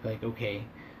do that. Like, okay,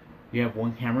 you have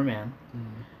one cameraman,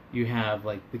 you have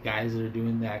like the guys that are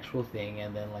doing the actual thing,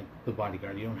 and then like the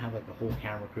bodyguard. You don't have like a whole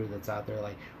camera crew that's out there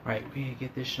like, all right, we gotta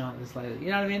get this shot, this like, you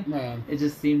know what I mean? Man. It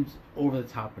just seems over the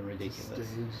top and ridiculous.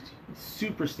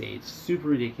 Super staged, super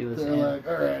ridiculous. They're like,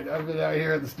 all right, I've been out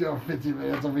here at the still 15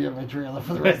 minutes. I'll be in my trailer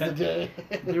for the rest of the day.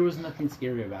 There was nothing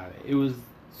scary about it. It was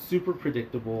super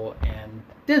predictable, and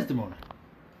Desdemona.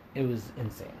 It was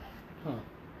insane. Huh.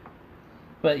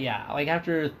 But yeah, like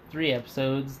after 3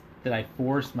 episodes that I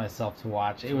forced myself to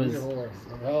watch, it was... Was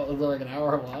it like an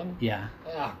hour long? Yeah.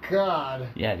 Oh, God.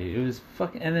 Yeah, dude, it was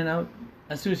fucking... And then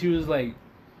as soon as he was like,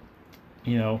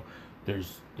 you know,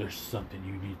 there's something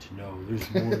you need to know.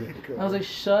 There's more. I was like,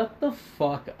 shut the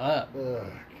fuck up. Oh,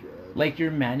 God. Like,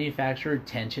 your manufactured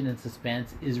tension and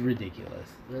suspense is ridiculous.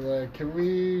 They're like, can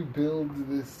we build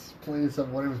this place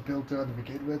on what it was built on to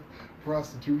begin with?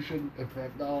 Prostitution? In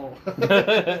fact, no.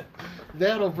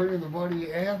 That'll bring in the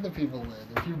money and the people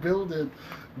in. If you build it,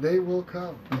 they will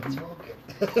come and smoke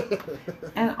it.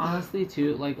 And honestly,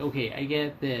 too, like, okay, I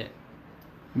get that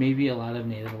maybe a lot of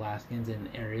Native Alaskans in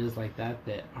areas like that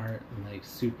aren't, like,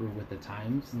 super with the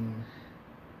times.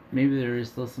 Maybe there is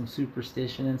still some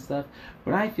superstition and stuff.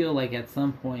 But I feel like at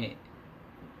some point,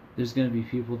 there's going to be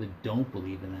people that don't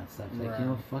believe in that stuff. Like, you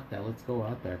know, fuck that. Let's go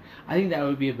out there. I think that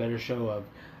would be a better show of,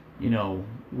 you know,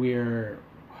 we're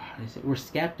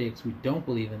skeptics. We don't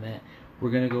believe in that.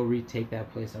 We're going to go retake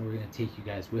that place and we're going to take you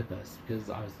guys with us. Because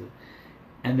obviously,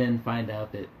 and then find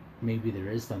out that maybe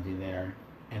there is something there.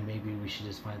 And maybe we should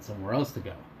just find somewhere else to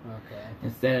go. Okay.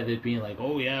 Instead of it being like,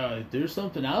 oh yeah, there's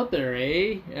something out there,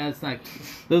 eh? That's not.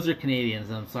 Those are Canadians.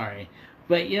 I'm sorry,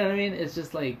 but you know what I mean. It's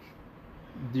just like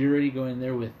you're already going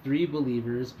there with 3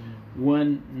 believers,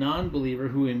 1 non-believer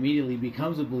who immediately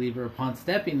becomes a believer upon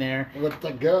stepping there with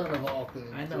the gun of all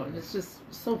things. I know, and it's just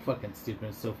so fucking stupid.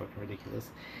 It's so fucking ridiculous.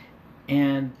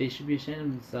 And they should be ashamed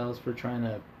of themselves for trying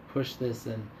to push this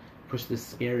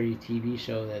scary TV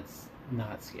show that's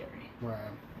not scary. Right.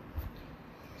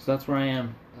 So that's where I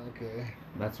am. Okay.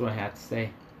 That's what I have to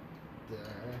say. Yeah.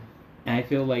 And I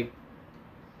feel like,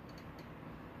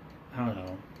 I don't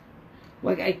know.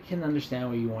 Like, I can understand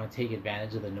why you want to take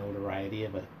advantage of the notoriety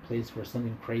of a place where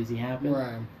something crazy happened.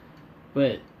 Right.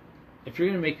 But if you're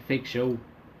gonna make a fake show,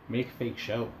 make a fake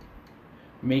show.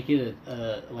 Make it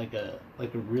like a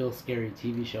real scary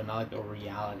TV show, not like a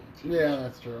reality TV show. Yeah,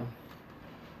 that's true.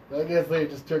 I guess they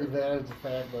just took advantage of the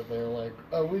fact that they're like,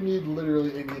 oh, we need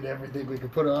literally any and everything we can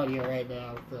put on here right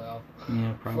now, so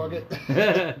yeah, probably. fuck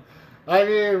it. I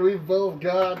mean, we've both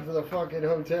gone to the fucking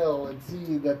hotel and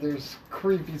seen that there's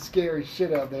creepy, scary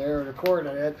shit out there and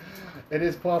recorded it. It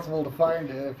is possible to find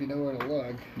it if you know where to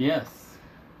look. Yes.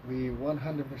 We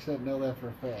 100% know that for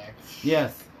a fact.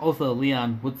 Yes. Also,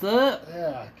 Leon, what's up?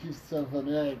 Yeah, keep stuff on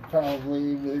that. Probably,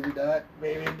 maybe not.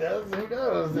 Maybe it does. Who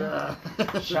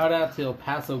knows? Shout out to El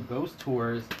Paso Ghost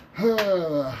Tours.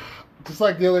 Just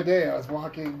like the other day, I was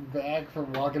walking back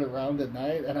from walking around at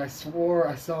night, and I swore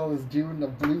I saw this dude in a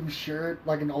blue shirt,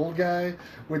 like an old guy,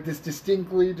 with this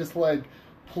distinctly just like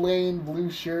plain blue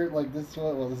shirt, like this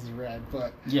one. Well, this is red,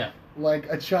 but yeah.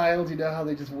 Like a child, you know how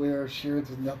they just wear shirts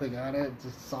with nothing on it,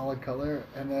 just solid color.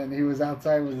 And then he was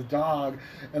outside with his dog,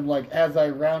 and like as I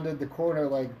rounded the corner,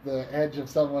 like the edge of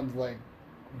someone's like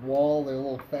wall, their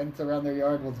little fence around their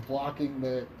yard was blocking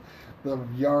the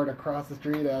yard across the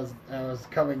street as I was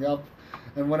coming up.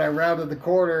 And when I rounded the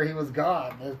corner, he was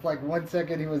gone. It's like 1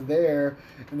 second he was there,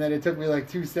 and then it took me like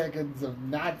 2 seconds of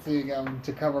not seeing him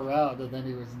to come around, and then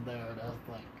he wasn't there. And I was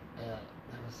like, yeah,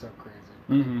 that was so crazy.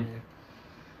 Mm-hmm.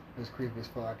 It was creepy as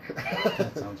fuck.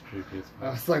 That sounds creepy as fuck.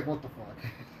 I was like, what the fuck?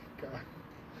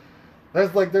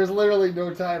 God. There's literally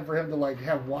no time for him to like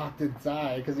have walked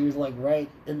inside because he was like right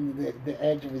in the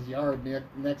edge of his yard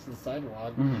next to the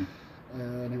sidewalk. Mm-hmm.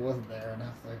 And he wasn't there, and I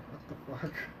was like, what the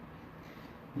fuck?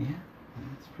 Yeah,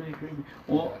 that's pretty creepy.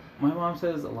 Well, my mom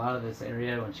says a lot of this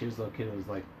area when she was a little kid was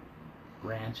like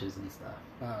ranches and stuff.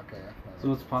 Oh, okay.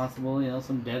 So it's possible, you know,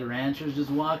 some dead ranchers just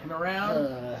walking around,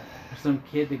 or some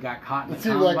kid that got caught in a It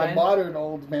seems combine. like a modern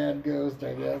old man ghost,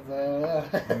 I guess.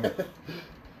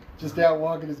 Just out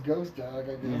walking his ghost dog,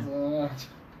 I guess. Yeah.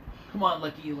 Come on,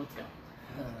 Lucky, let's go.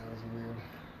 That was weird.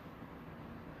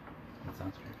 That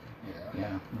sounds creepy. Yeah.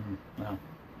 Yeah. Mm-hmm. No.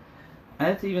 And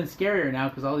it's even scarier now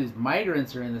because all these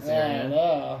migrants are in this area.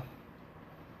 Yeah.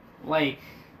 Like,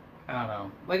 I don't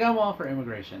know. Like, I'm all for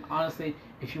immigration. Honestly,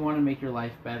 if you want to make your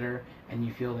life better and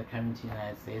you feel that coming to the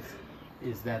United States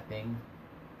is that thing,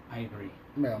 I agree.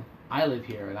 Yeah. I live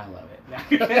here and I love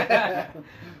it.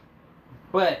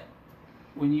 But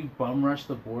when you bum rush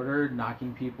the border,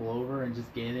 knocking people over and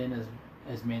just get in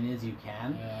as many as you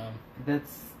can,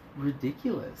 that's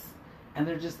ridiculous. And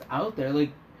they're just out there.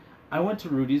 Like, I went to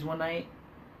Rudy's one night,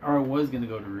 or I was going to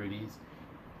go to Rudy's,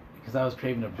 because I was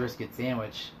craving a brisket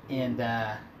sandwich, and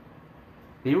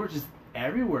they were just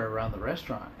everywhere around the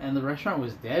restaurant. And the restaurant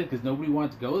was dead because nobody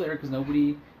wanted to go there, because nobody,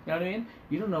 you know what I mean?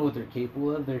 You don't know what they're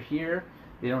capable of. They're here.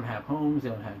 They don't have homes. They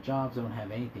don't have jobs. They don't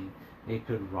have anything. They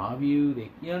could rob you. You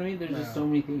know what I mean? There's just so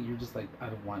many things. You're just like, I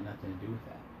don't want nothing to do with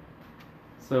that.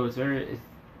 So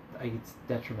it's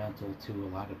detrimental to a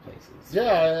lot of places.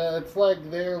 Yeah, it's like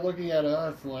they're looking at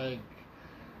us like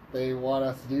they want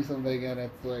us to do something, and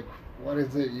it's like, what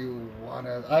is it you want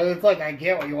us... it's like, I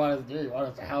get what you want us to do. You want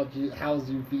us to house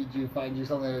you, feed you, find you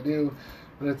something to do.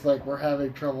 But it's like, we're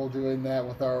having trouble doing that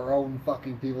with our own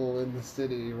fucking people in the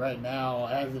city right now,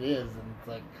 as it is. And it's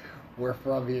like, we're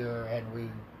from here, and we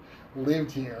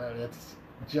lived here, and it's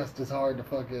just as hard to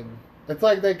fucking... It's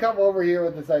like they come over here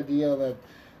with this idea that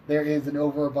there is an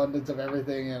overabundance of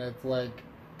everything, and it's like,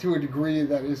 to a degree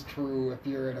that is true if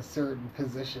you're in a certain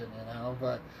position, you know?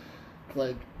 But it's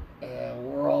like,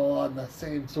 we're all on the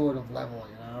same sort of level,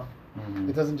 you know? Mm-hmm.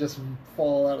 It doesn't just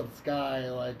fall out of the sky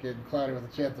like in Cloudy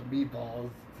with a Chance of Meatballs.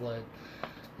 It's like,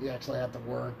 you actually have to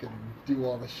work and do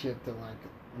all the shit to, like,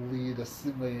 lead a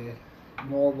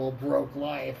semi-normal, broke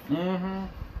life. Mm-hmm.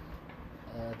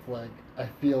 It's like, I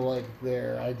feel like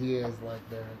their idea is like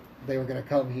they were going to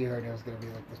come here and it was going to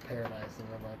be like this paradise. And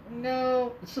I'm like,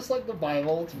 no, it's just like the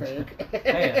Bible. It's fake.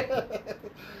 Yeah.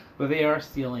 But they are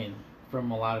stealing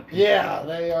from a lot of people. Yeah,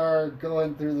 they are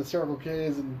going through the Circle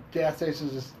K's and gas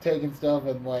stations just taking stuff,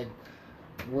 and like,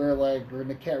 we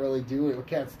can't really do it. We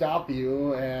can't stop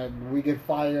you, and we get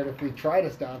fired if we try to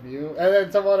stop you. And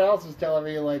then someone else was telling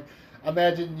me, like,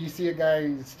 imagine you see a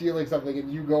guy stealing something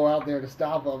and you go out there to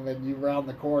stop him, and you round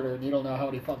the corner and you don't know how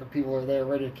many fucking people are there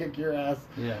ready to kick your ass.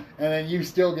 Yeah. And then you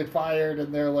still get fired,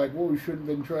 and they're like, well, we shouldn't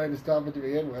have been trying to stop it to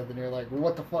begin with. And you're like, well,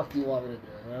 what the fuck do you want me to do?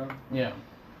 You know? Yeah.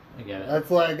 I get it. That's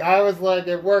like, I was like,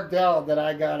 it worked out that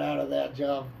I got out of that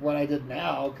job what I did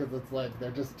now, because it's like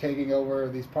they're just taking over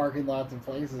these parking lots and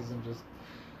places and just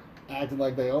acting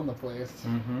like they own the place.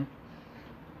 Mm-hmm.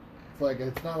 It's like,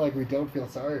 it's not like we don't feel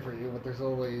sorry for you, but there's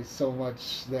only so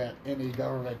much that any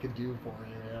government can do for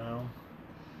you, you know?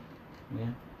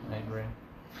 Yeah, I agree.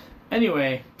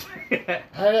 Anyway.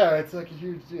 I know, it's like a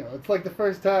huge deal. It's like the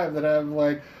first time that I'm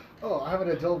like, oh, I'm an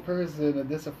adult person and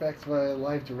this affects my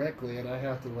life directly, and I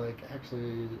have to, like,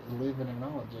 actually live and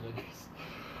acknowledge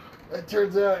it. It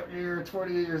turns out you're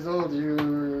 28 years old,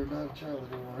 you're not a child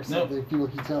anymore, or something. Nope. People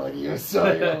keep telling you,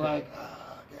 so you're like,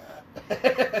 oh,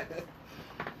 God.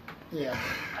 Yeah.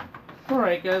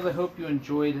 Alright, guys, I hope you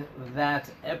enjoyed that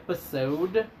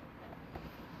episode.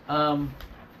 I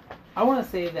want to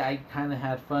say that I kind of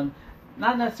had fun,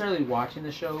 not necessarily watching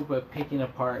the show, but picking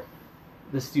apart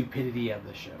the stupidity of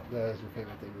the show. That is your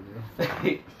favorite thing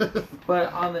to do.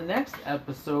 But on the next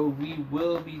episode, we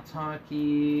will be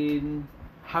talking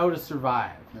how to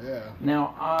survive. Yeah.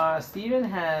 Now, Steven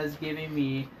has given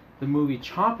me the movie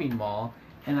Chopping Mall,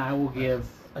 and I will give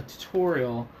a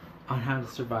tutorial on how to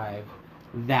survive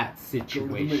that situation.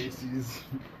 Go to the Macy's.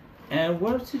 And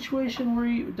what situation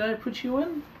did I put you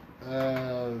in?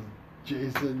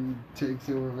 Jason takes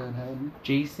over Manhattan.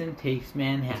 Jason takes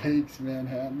Manhattan. Takes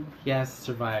Manhattan. Yes,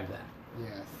 survive that.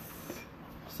 Yes.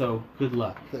 So, good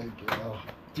luck. Thank you. I'll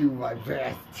do my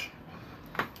best.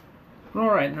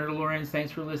 Alright, Nerdalorians,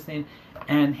 thanks for listening.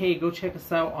 And hey, go check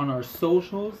us out on our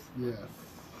socials. Yes.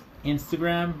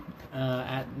 Instagram,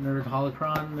 at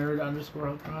NerdHolocron,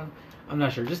 Nerd_Holocron. I'm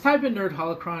not sure. Just type in Nerd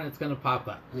Holocron, it's going to pop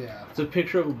up. Yeah. It's a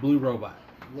picture of a blue robot.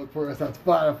 Look for us on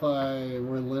Spotify.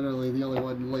 We're literally the only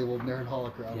one labeled Nerd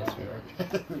Holocron. Yes, we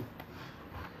are.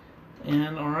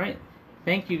 And alright.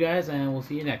 Thank you guys, and we'll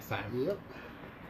see you next time. Yep.